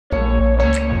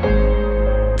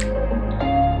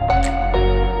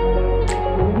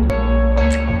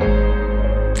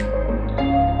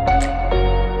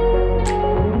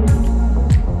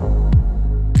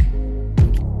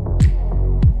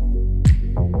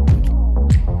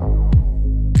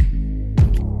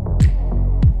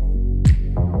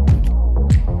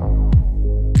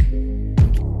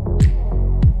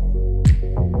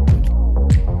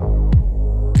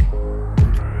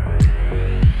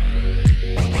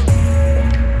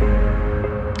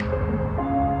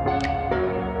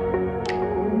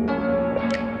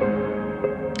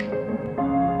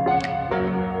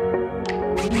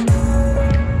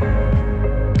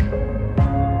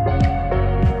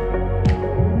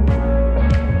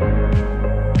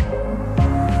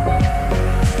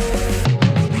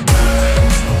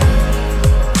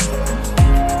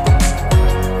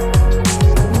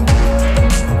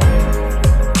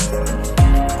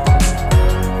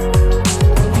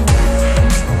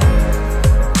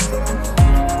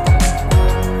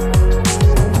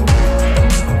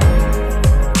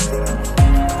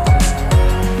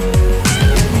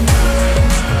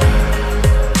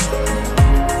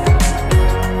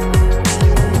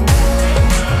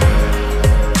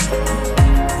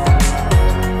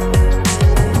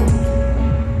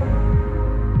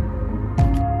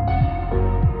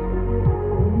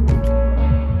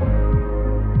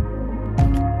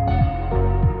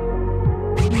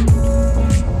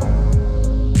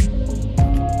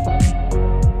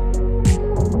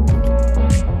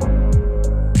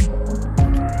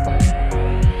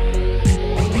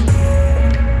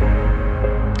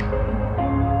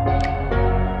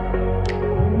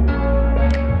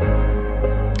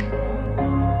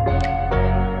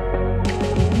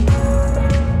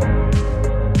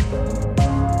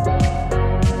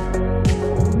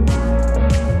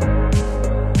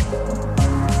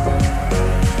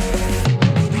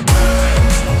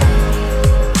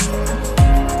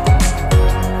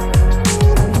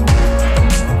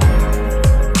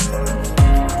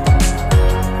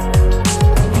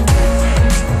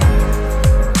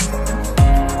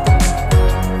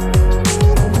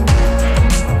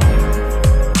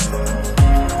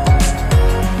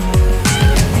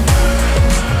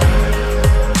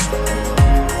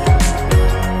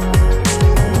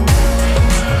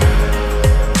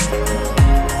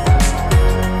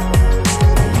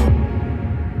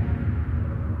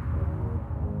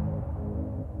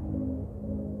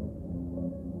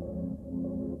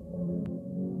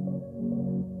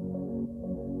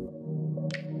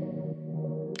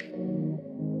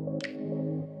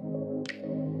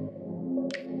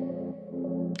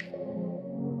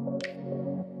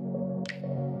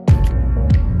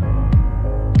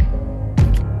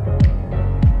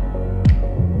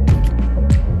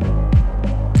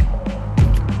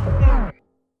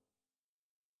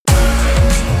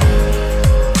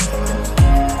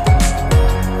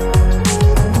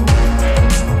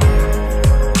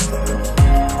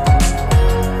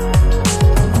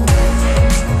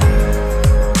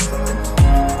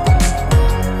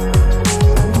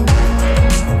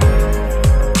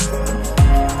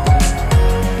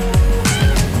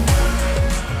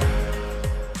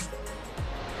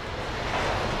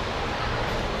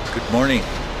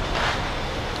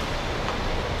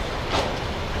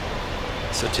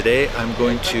So today I'm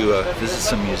going to visit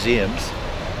some museums.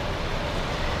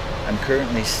 I'm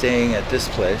currently staying at this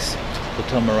place,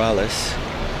 Hotel Morales,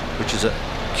 which is a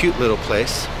cute little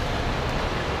place.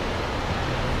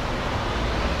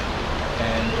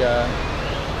 And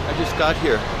I just got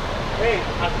here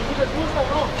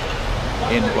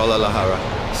in Guadalajara,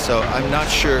 so I'm not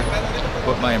sure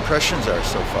what my impressions are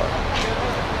so far.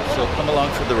 So come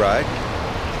along for the ride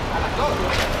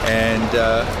and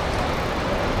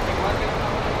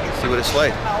see what it's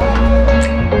like.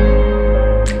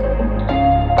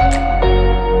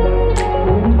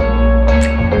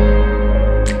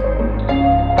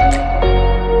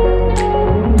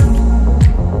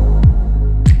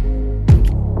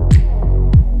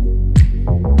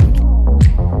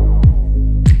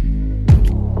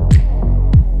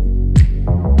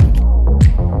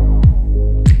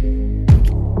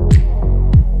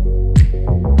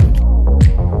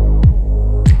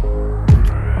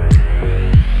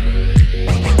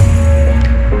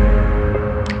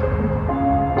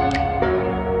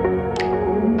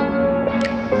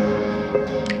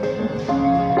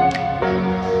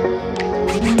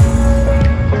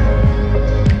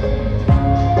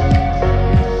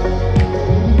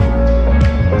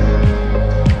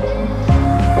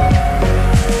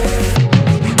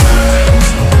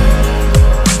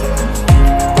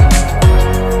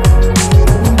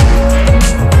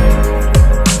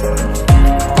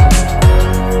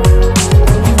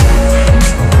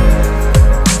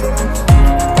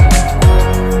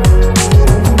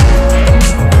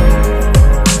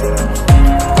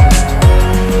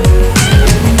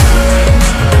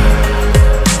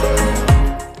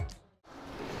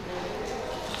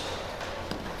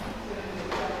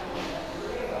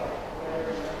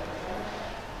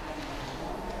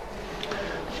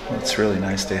 It's really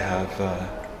nice they have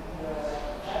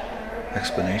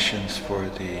explanations for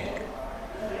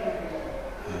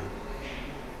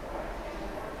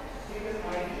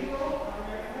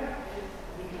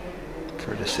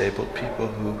disabled people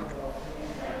who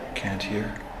can't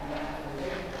hear.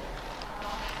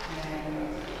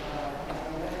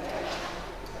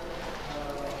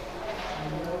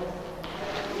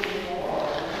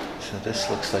 So this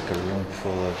looks like a room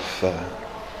full of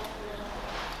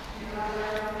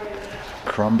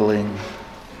crumbling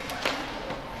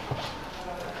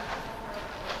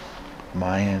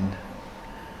Mayan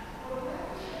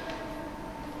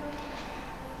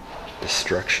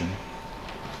destruction.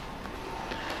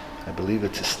 I believe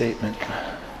it's a statement.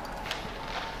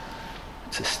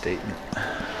 It's a statement.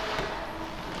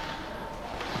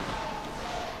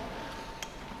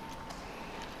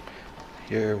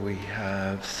 Here we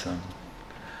have some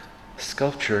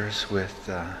sculptures with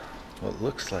what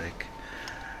looks like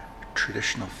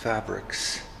traditional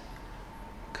fabrics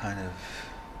kind of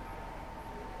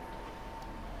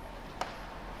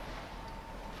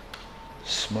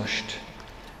smushed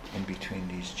in between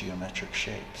these geometric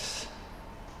shapes.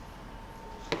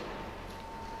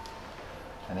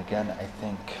 And again, I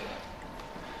think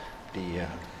the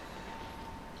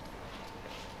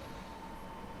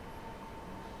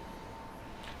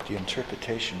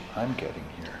interpretation I'm getting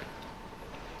here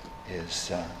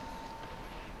is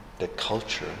the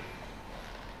culture,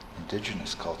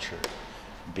 indigenous culture,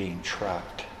 being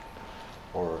trapped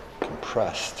or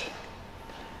compressed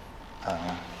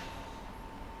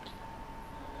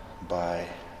by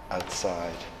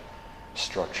outside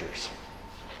structures,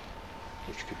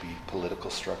 which could be political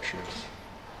structures,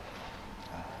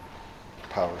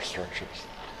 power structures.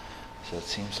 So it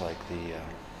seems like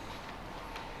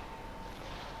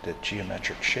the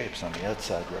geometric shapes on the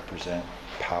outside represent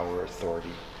power,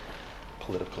 authority,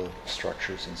 political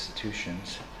structures,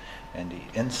 institutions, and the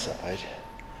inside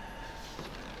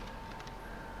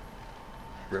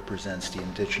represents the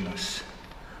indigenous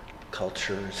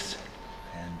cultures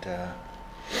and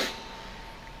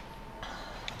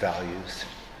values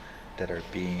that are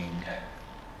being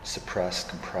suppressed,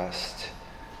 compressed,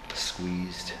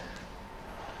 squeezed,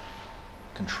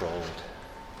 controlled,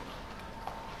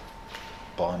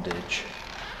 bondage.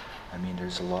 I mean,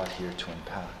 there's a lot here to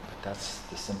unpack, but that's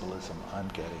the symbolism I'm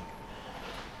getting.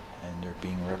 And they're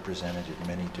being represented in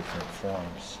many different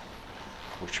forms,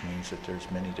 which means that there's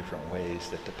many different ways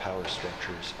that the power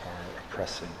structures are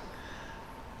oppressing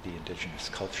the indigenous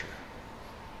culture.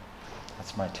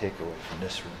 That's my takeaway from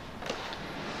this room.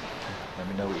 Let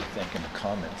me know what you think in the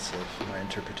comments of my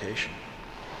interpretation.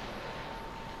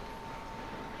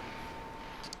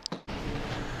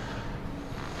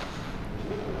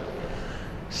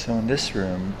 So in this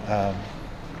room,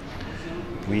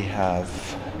 we have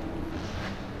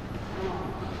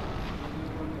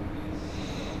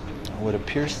what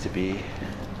appears to be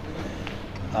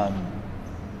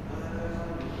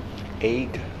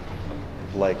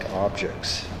egg-like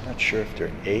objects. I'm not sure if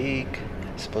they're egg.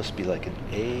 It's supposed to be like an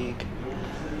egg.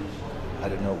 I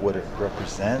don't know what it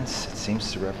represents. It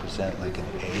seems to represent like an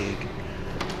egg.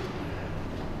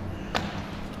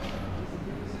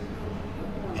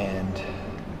 And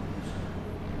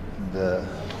the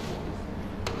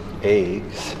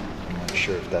eggs, I'm not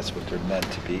sure if that's what they're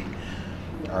meant to be,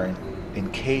 are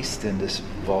encased in this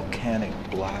volcanic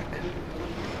black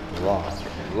rock.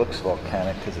 It looks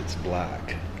volcanic because it's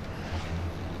black.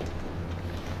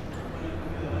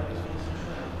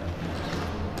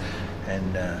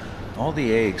 And all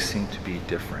the eggs seem to be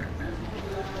different.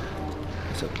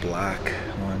 There's a black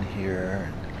one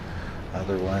here, and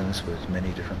other ones with many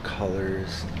different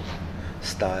colors and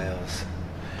styles.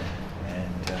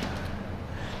 And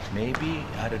maybe,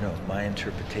 I don't know, my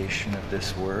interpretation of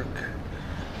this work,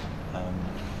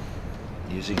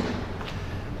 using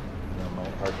my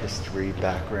art history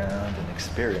background and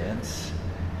experience,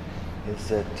 is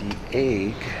that the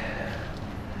egg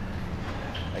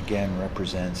again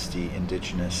represents the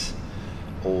indigenous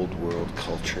old world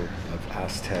culture of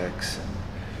Aztecs and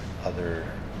other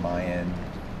Mayan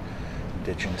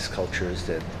indigenous cultures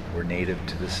that were native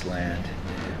to this land,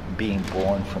 being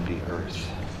born from the earth,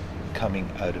 coming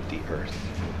out of the earth.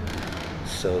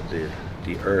 So the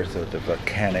earth, or the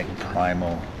volcanic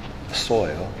primal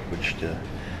soil, which the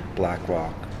black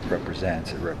rock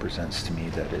represents, it represents to me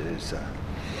that it is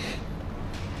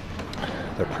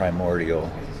the primordial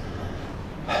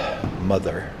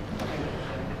mother,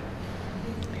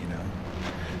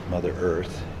 Mother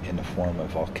Earth in the form of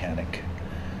volcanic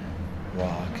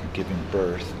rock, giving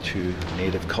birth to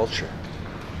native culture.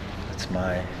 That's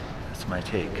my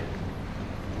take.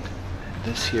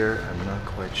 This here, I'm not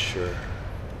quite sure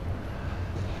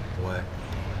what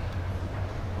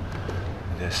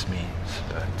this means,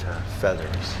 but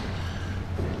feathers.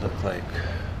 They look like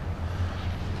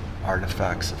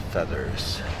artifacts of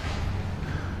feathers.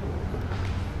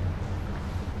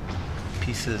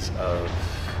 Pieces of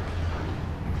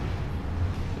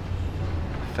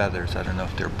feathers. I don't know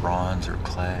if they're bronze or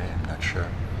clay, I'm not sure.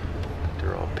 But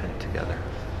they're all pinned together.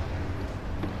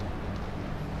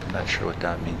 I'm not sure what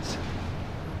that means.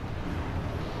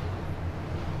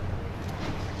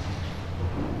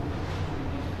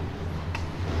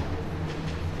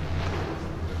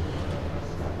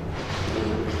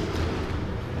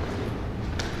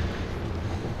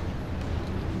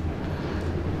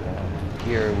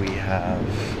 Here we have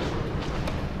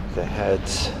the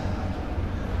heads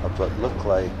of what look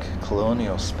like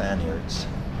colonial Spaniards,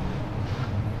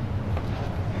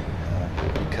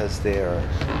 because they are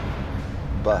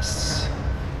busts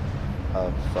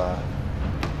of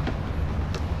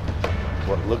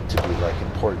what look to be like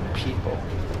important people.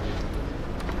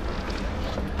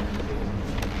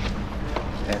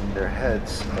 And their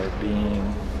heads are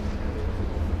being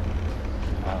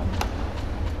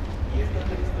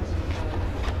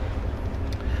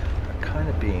kind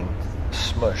of being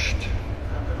smushed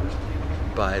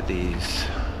by these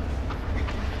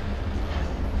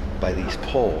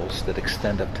poles that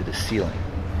extend up to the ceiling.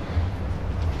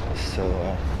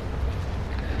 So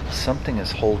something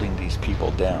is holding these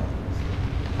people down,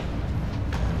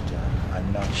 and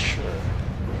I'm not sure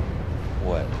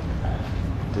what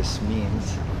this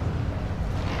means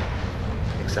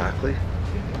exactly.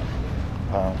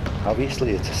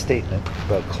 Obviously it's a statement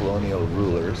about colonial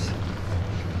rulers,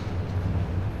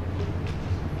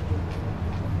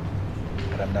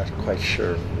 but I'm not quite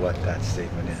sure what that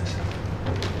statement is.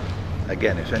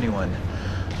 Again, if anyone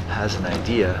has an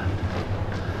idea,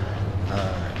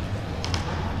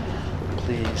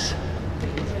 please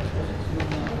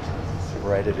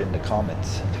write it in the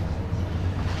comments.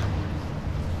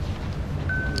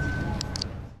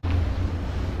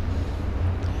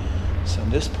 So in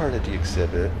this part of the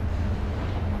exhibit,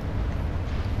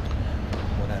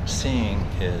 what I'm seeing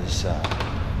is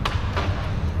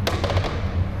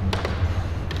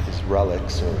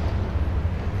relics or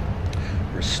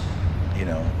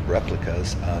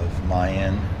replicas of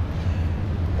Mayan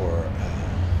or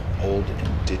old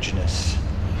indigenous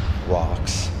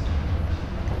rocks,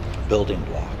 building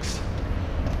blocks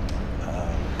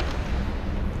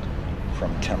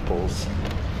from temples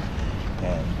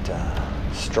and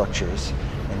structures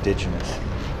indigenous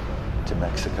to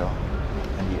Mexico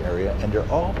and the area, and they're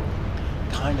all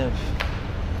kind of,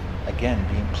 again,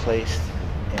 being placed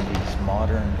in these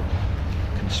modern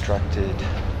constructed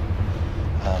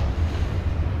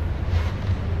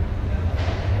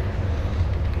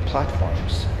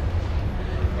platforms.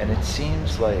 And it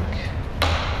seems like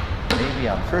maybe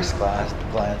on first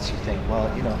glance you think, well,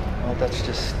 that's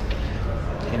just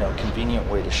convenient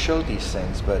way to show these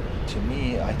things, but to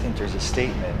me, I think there's a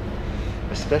statement,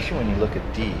 especially when you look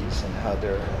at these and how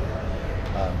they're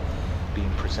being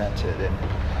presented. And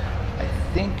I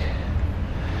think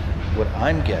what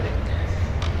I'm getting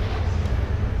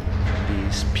from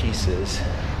these pieces,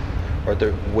 or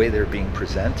the way they're being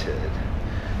presented,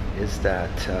 is that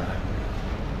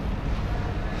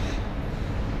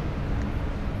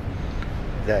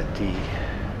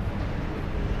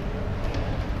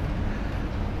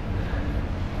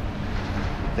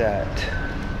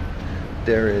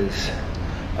there is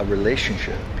a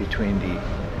relationship between the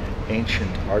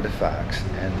ancient artifacts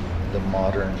and the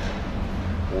modern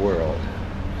world.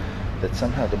 That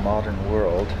somehow the modern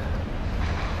world,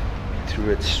 through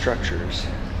its structures,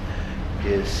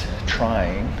 is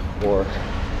trying or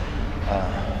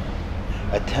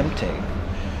attempting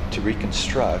to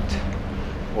reconstruct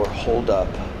or hold up,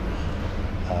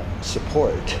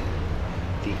 support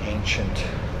the ancient,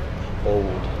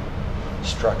 old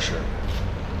structure.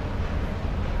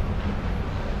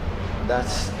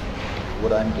 That's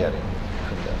what I'm getting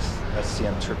from this. That's the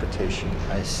interpretation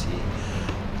I see,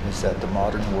 is that the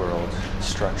modern world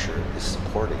structure is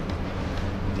supporting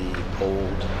the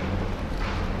old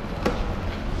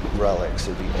relics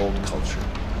of the old culture.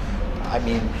 I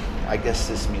mean, I guess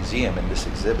this museum and this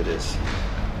exhibit is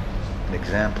an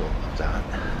example of that.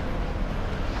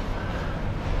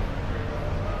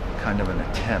 Kind of an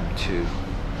attempt to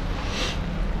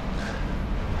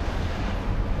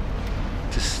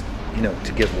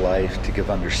give life, to give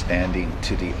understanding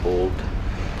to the old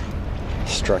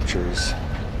structures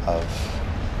of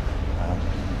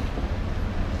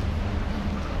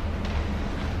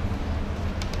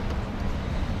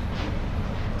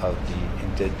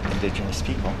the indigenous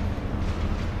people.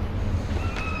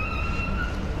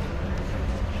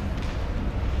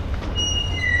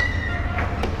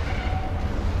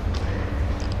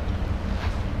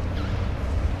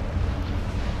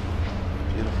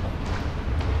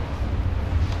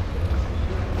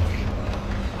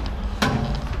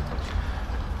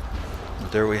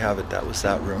 There we have it. That was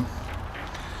that room.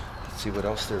 Let's see what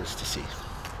else there is to see.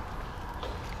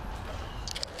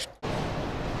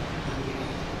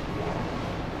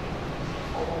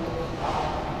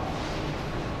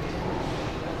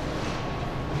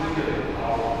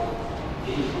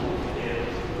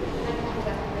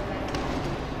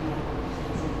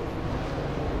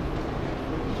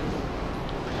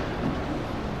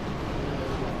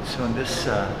 So in this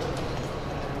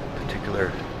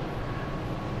particular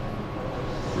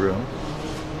room,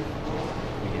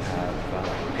 we have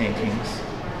paintings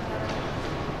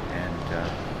and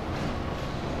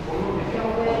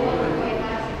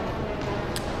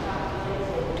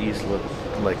these look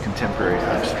like contemporary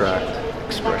abstract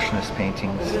expressionist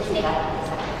paintings.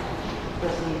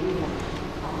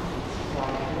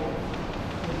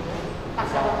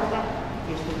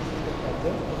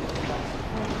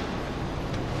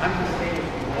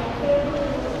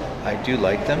 I do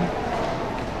like them.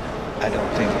 I don't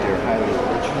think they're highly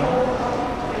original.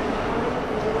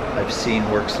 I've seen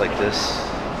works like this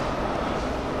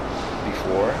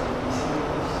before.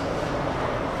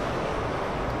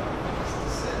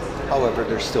 However,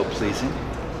 they're still pleasing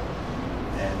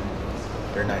and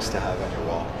they're nice to have on your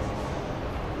wall.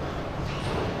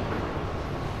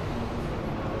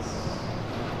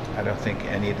 I don't think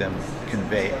any of them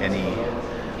convey any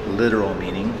literal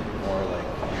meaning, more like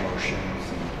emotions.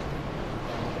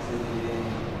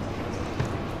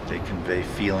 They convey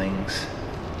feelings,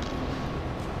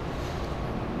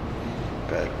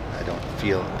 but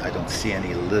I don't see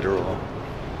anything literal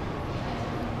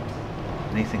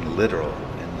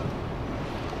in them.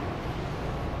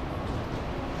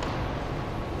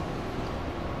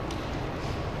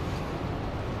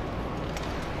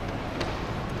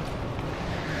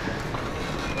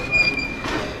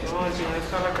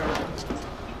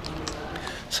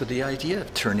 So the idea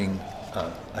of turning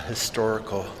a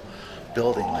historical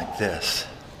building like this,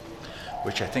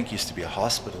 which I think used to be a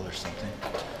hospital or something,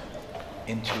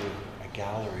 into a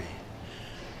gallery,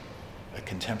 a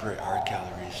contemporary art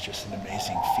gallery, is just an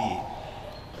amazing feat.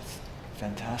 It's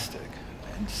fantastic,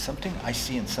 and something I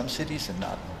see in some cities and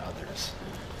not in others.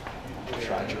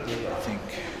 Tragically, I think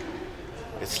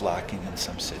it's lacking in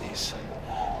some cities.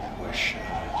 I wish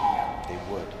they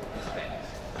would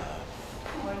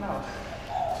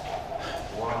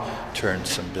turn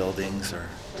some buildings or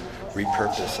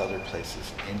repurpose other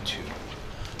places into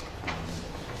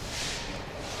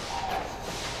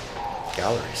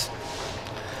galleries.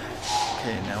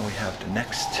 Okay, now we have the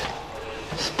next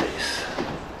space.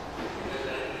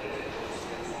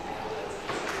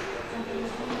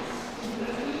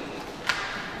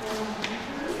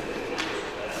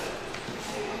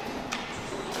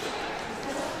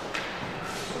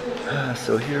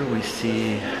 So here we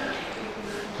see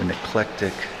an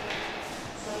eclectic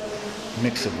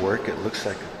mix of work. It looks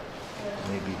like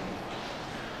maybe,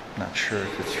 not sure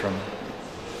if it's from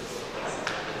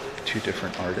two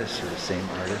different artists or the same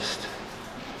artist.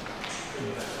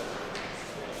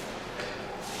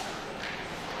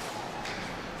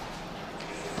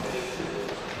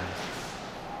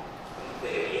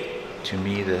 To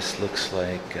me, this looks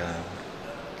like the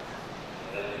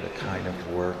kind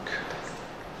of work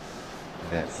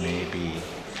that maybe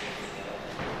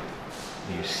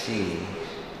you see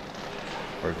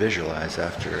or visualize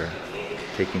after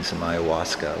taking some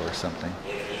ayahuasca or something.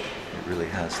 It really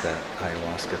has that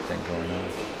ayahuasca thing going on.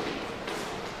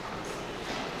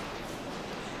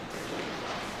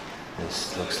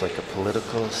 This looks like a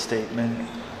political statement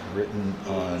written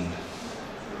on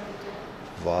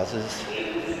vases.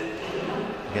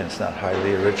 Again, it's not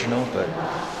highly original, but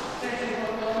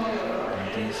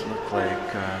these look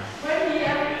like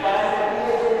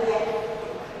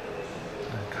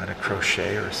kind of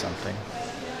crochet or something.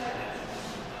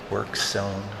 Work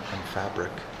sewn on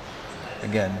fabric.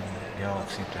 Again, they all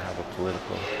seem to have a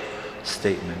political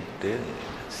statement. It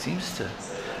seems to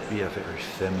be a very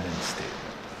feminine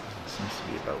statement. It seems to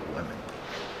be about women.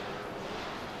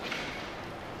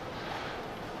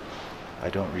 I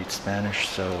don't read Spanish,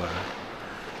 so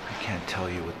I can't tell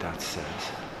you what that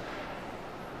says.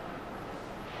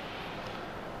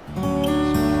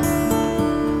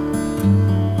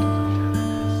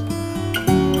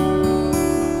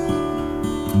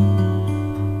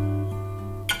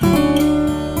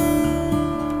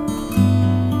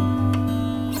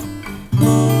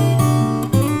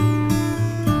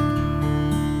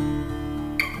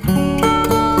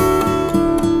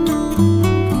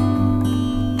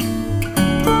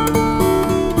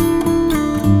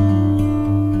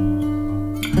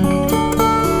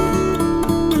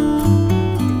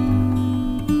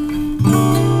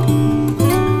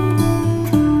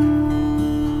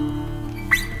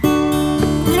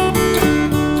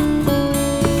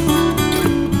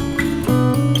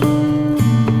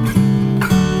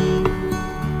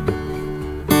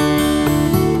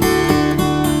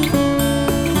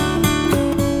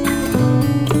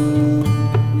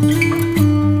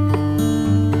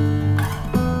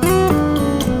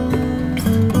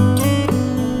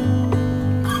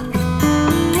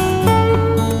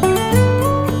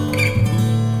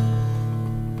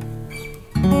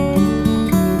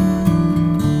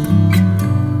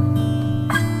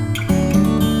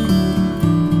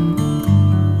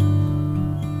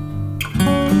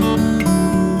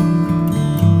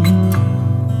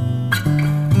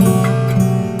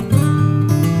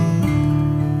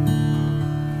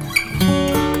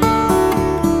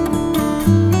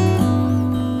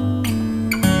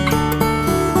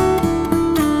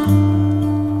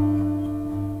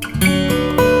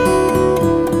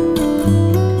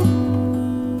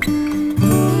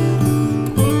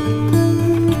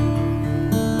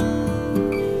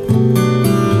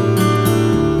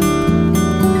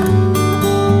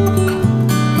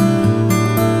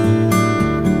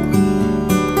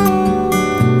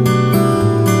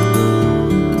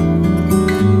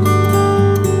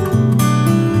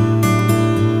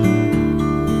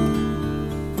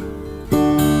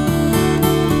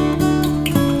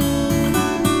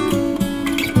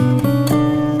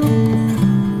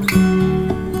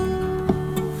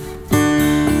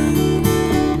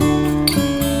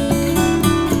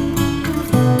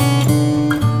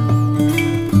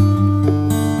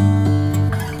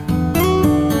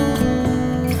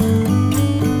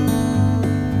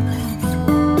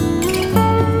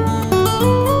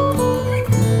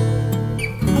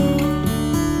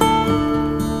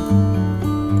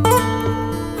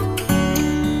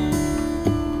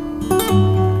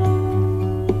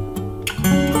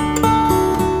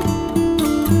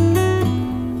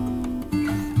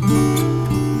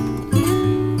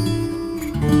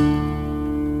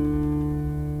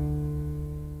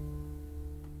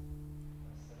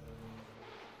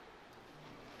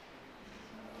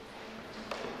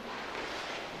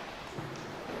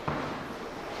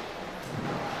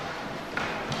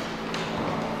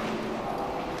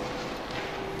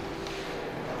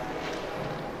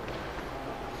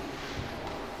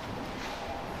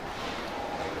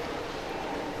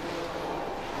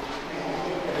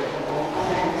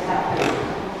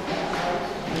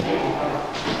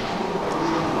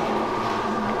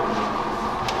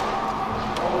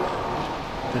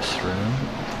 this room.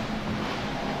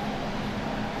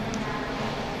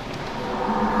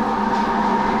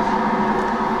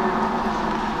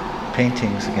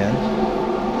 Paintings again.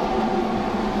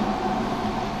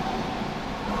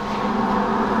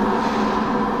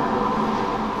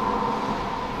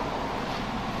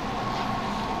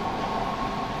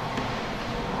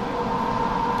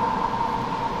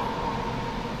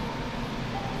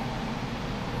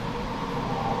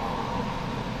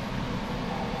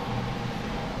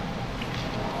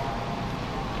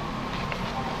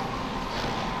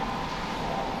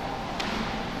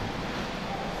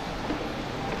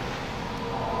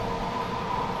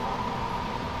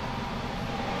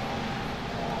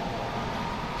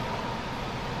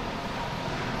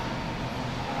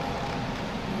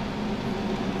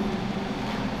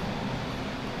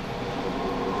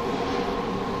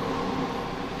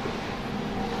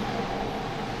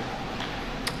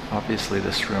 Obviously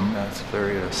this room has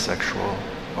very sexual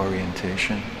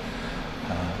orientation,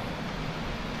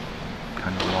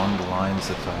 kind of along the lines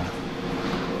of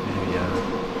maybe a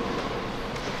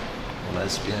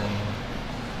lesbian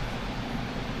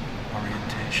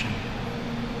orientation.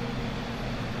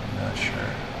 I'm not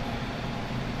sure.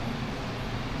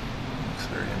 Looks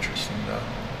very interesting though.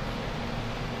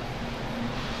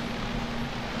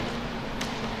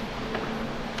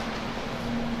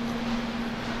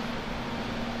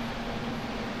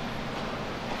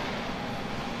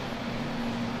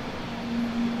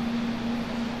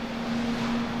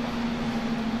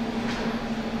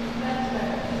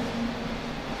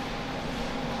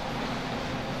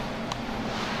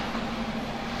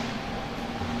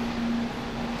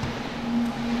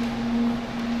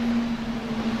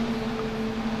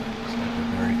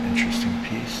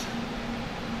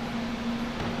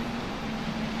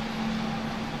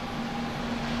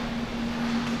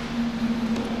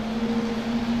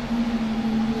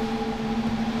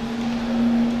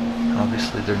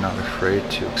 Obviously, they're not afraid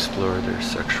to explore their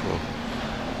sexual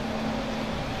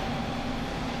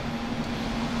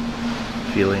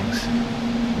feelings,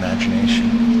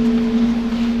 imagination.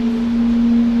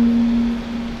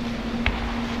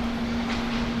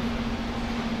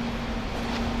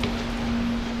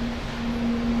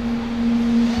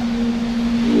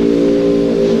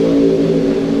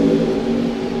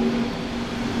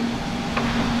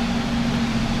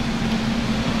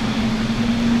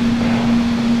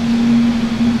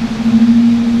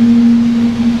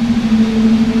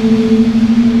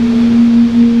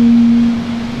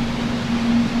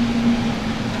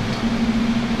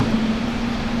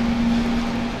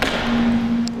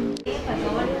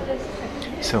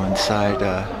 So inside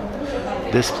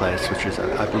this place, which is,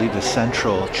 I believe, the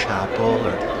central chapel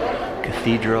or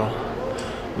cathedral,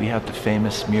 we have the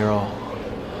famous mural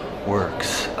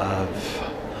works of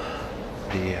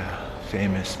the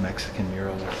famous Mexican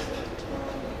muralist.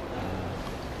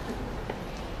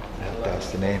 I have to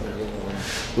ask the name.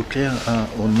 O que é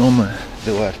o nome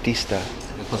do artista?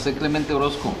 José Clemente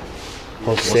Orozco.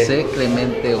 José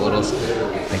Clemente Orozco.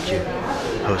 Thank you.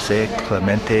 José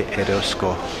Clemente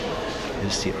Orozco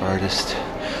is the artist,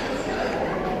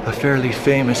 a fairly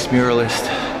famous muralist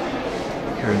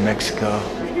here in Mexico.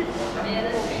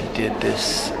 He did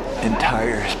this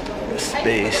entire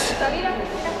space. I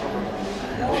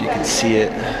don't know if you can see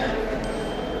it.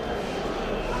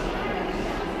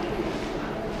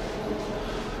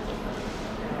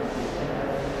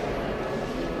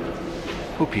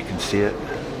 Hope you can see it.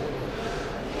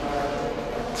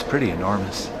 It's pretty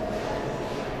enormous,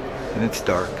 and it's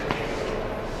dark.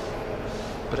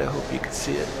 But I hope you can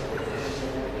see it.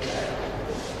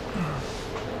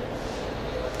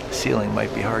 The ceiling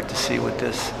might be hard to see with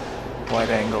this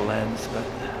wide-angle lens, but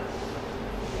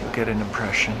you'll get an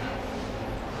impression.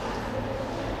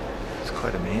 It's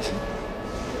quite amazing.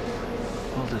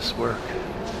 All this work.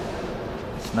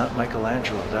 It's not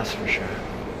Michelangelo, that's for sure.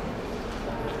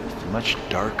 It's a much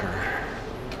darker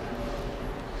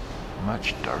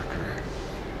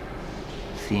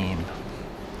theme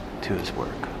to his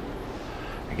work.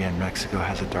 Again, Mexico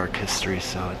has a dark history,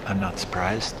 so I'm not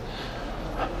surprised.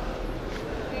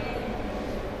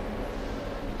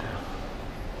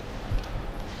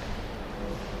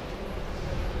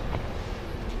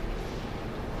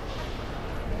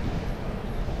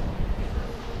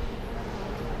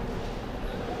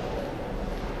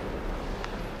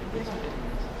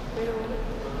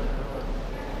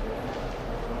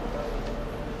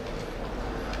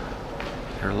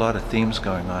 There are a lot of themes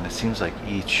going on. It seems like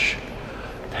each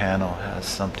panel has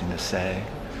something to say,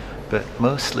 but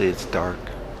mostly it's dark.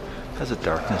 It has a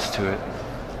darkness to it,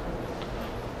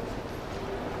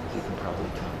 as you can probably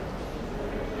tell.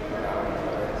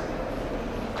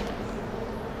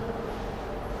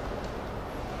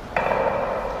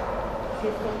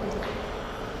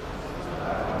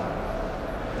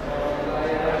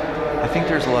 I think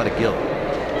there's a lot of guilt.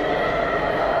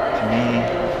 To me,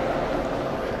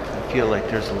 I feel like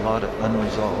there's a lot of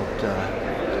unresolved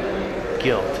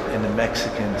guilt in the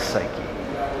Mexican psyche.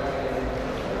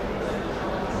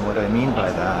 And what I mean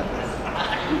by that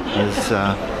is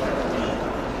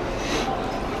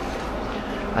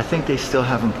I think they still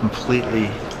haven't completely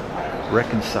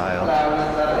reconciled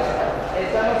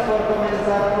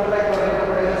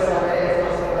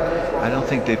I don't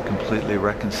think they've completely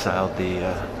reconciled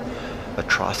the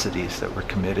atrocities that were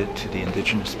committed to the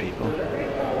indigenous people.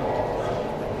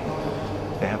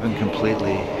 They haven't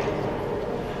completely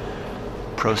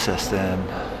process them.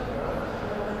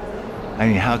 I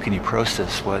mean, how can you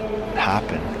process what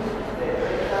happened?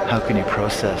 How can you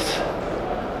process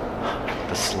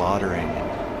the slaughtering,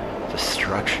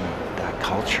 destruction of that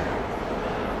culture,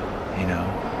 you know,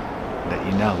 that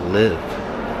you now live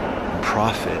and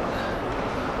profit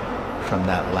from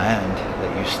that land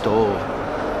that you stole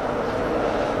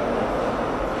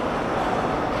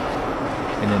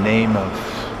in the name of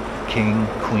king,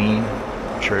 queen,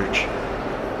 church.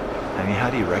 I mean, how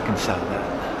do you reconcile that?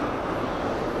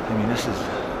 I mean, this is,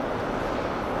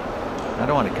 I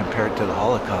don't want to compare it to the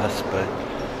Holocaust, but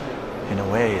in a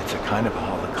way it's a kind of a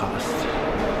Holocaust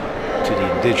to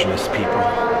the indigenous people.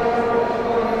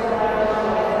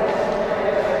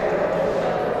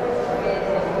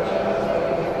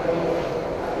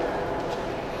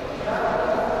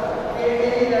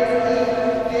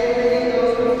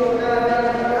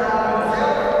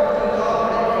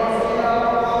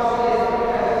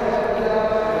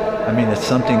 I mean, it's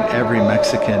something every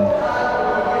Mexican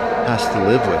has to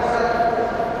live with.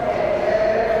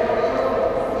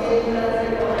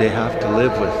 They have to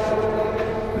live with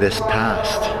this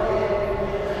past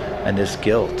and this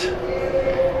guilt.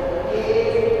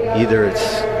 Either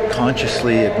it's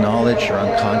consciously acknowledged or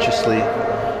unconsciously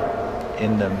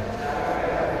in them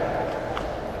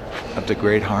of the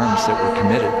great harms that were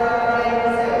committed.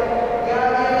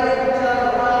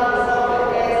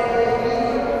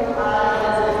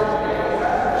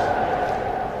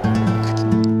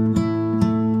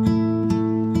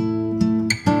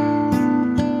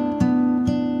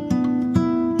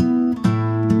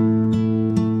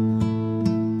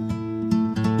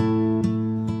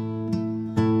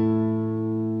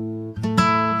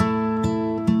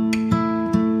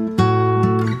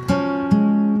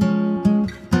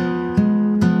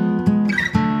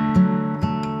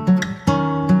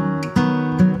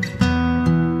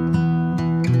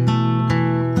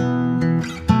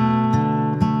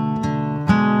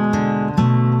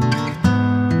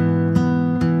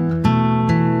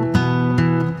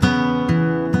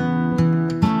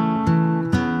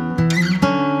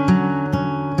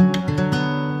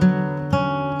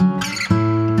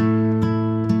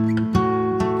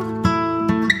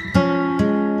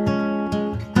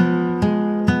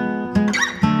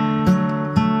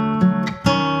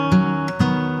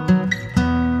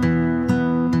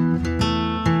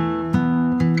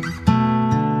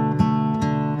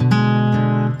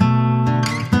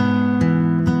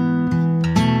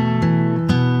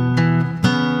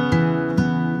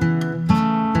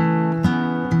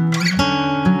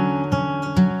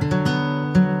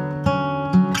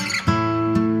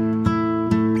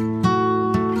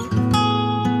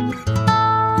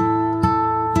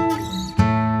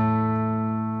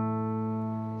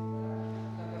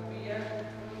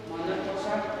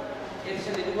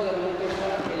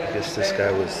 This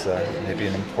guy was maybe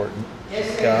an important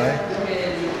guy.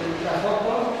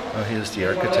 Oh, he was the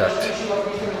architect.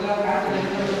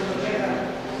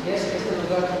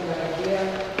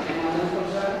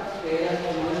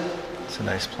 It's a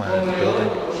nice plan of the building.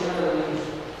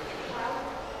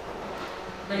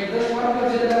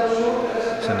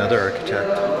 It's another architect.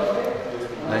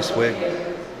 Nice wig.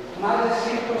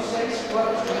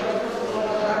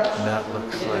 And that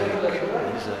looks like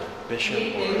he's a bishop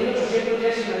or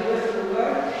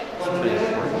somebody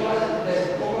important.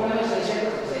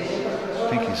 I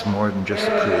think he's more than just a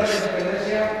priest.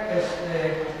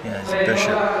 Yeah, he's a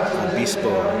bishop,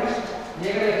 obispo.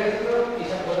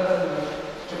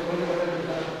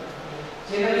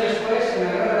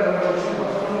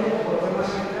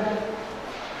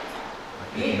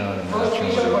 I cannot imagine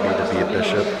what it would be to be a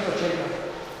bishop.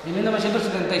 En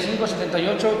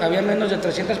 1975-78 había menos de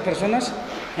 300 personas,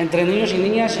 entre niños y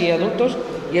niñas y adultos,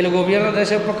 y el gobierno de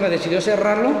esa época decidió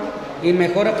cerrarlo y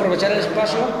mejor aprovechar el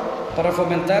espacio para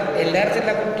fomentar el arte y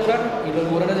la cultura y los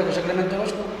murales de José Clemente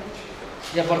Orozco.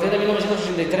 Y a partir de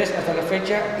 1963 hasta la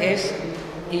fecha es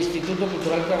Instituto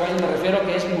Cultural Cabañas, me refiero a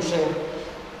que es museo.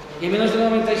 Y en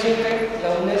 1997 la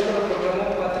UNESCO lo proclamó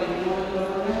Patrimonio de la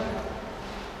Humanidad.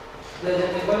 Desde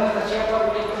Tijuana hasta Chiapas,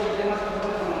 proyectos y temas de la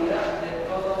humanidad de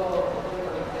toda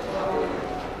la vida.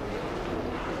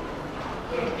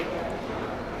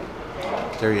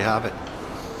 There you have it.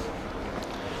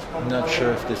 I'm not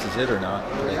sure if this is it or not,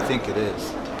 but I think it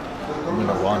is. I'm going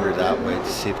to wander that way to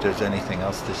see if there's anything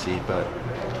else to see, but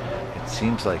it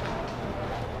seems like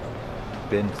I've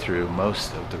been through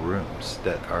most of the rooms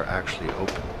that are actually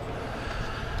open.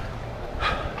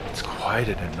 It's quite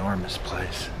an enormous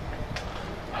place.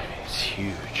 I mean, it's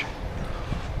huge.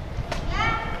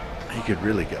 You could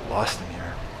really get lost in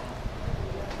here,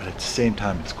 but at the same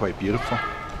time, it's quite beautiful.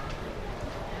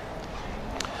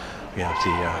 We have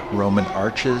the Roman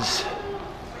arches.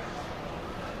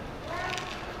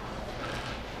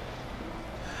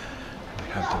 We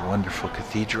have the wonderful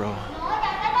cathedral.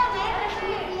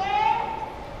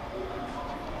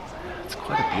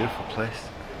 What a beautiful place.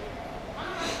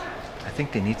 I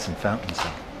think they need some fountains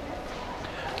though.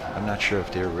 I'm not sure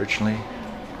if they're originally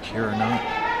here or not.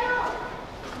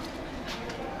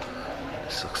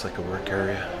 This looks like a work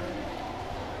area.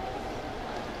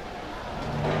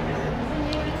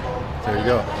 There you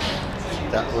go.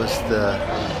 That was the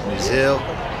Museo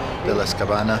de las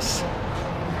Cabañas.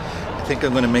 I think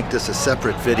I'm going to make this a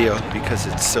separate video because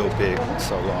it's so big and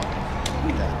so long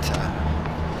that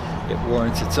it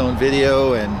warrants its own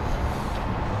video. And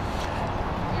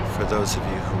for those of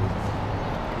you who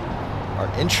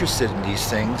are interested in these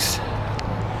things,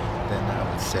 then I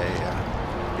would say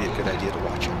it'd be a good idea to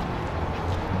watch it.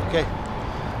 Okay,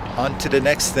 on to the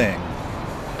next thing.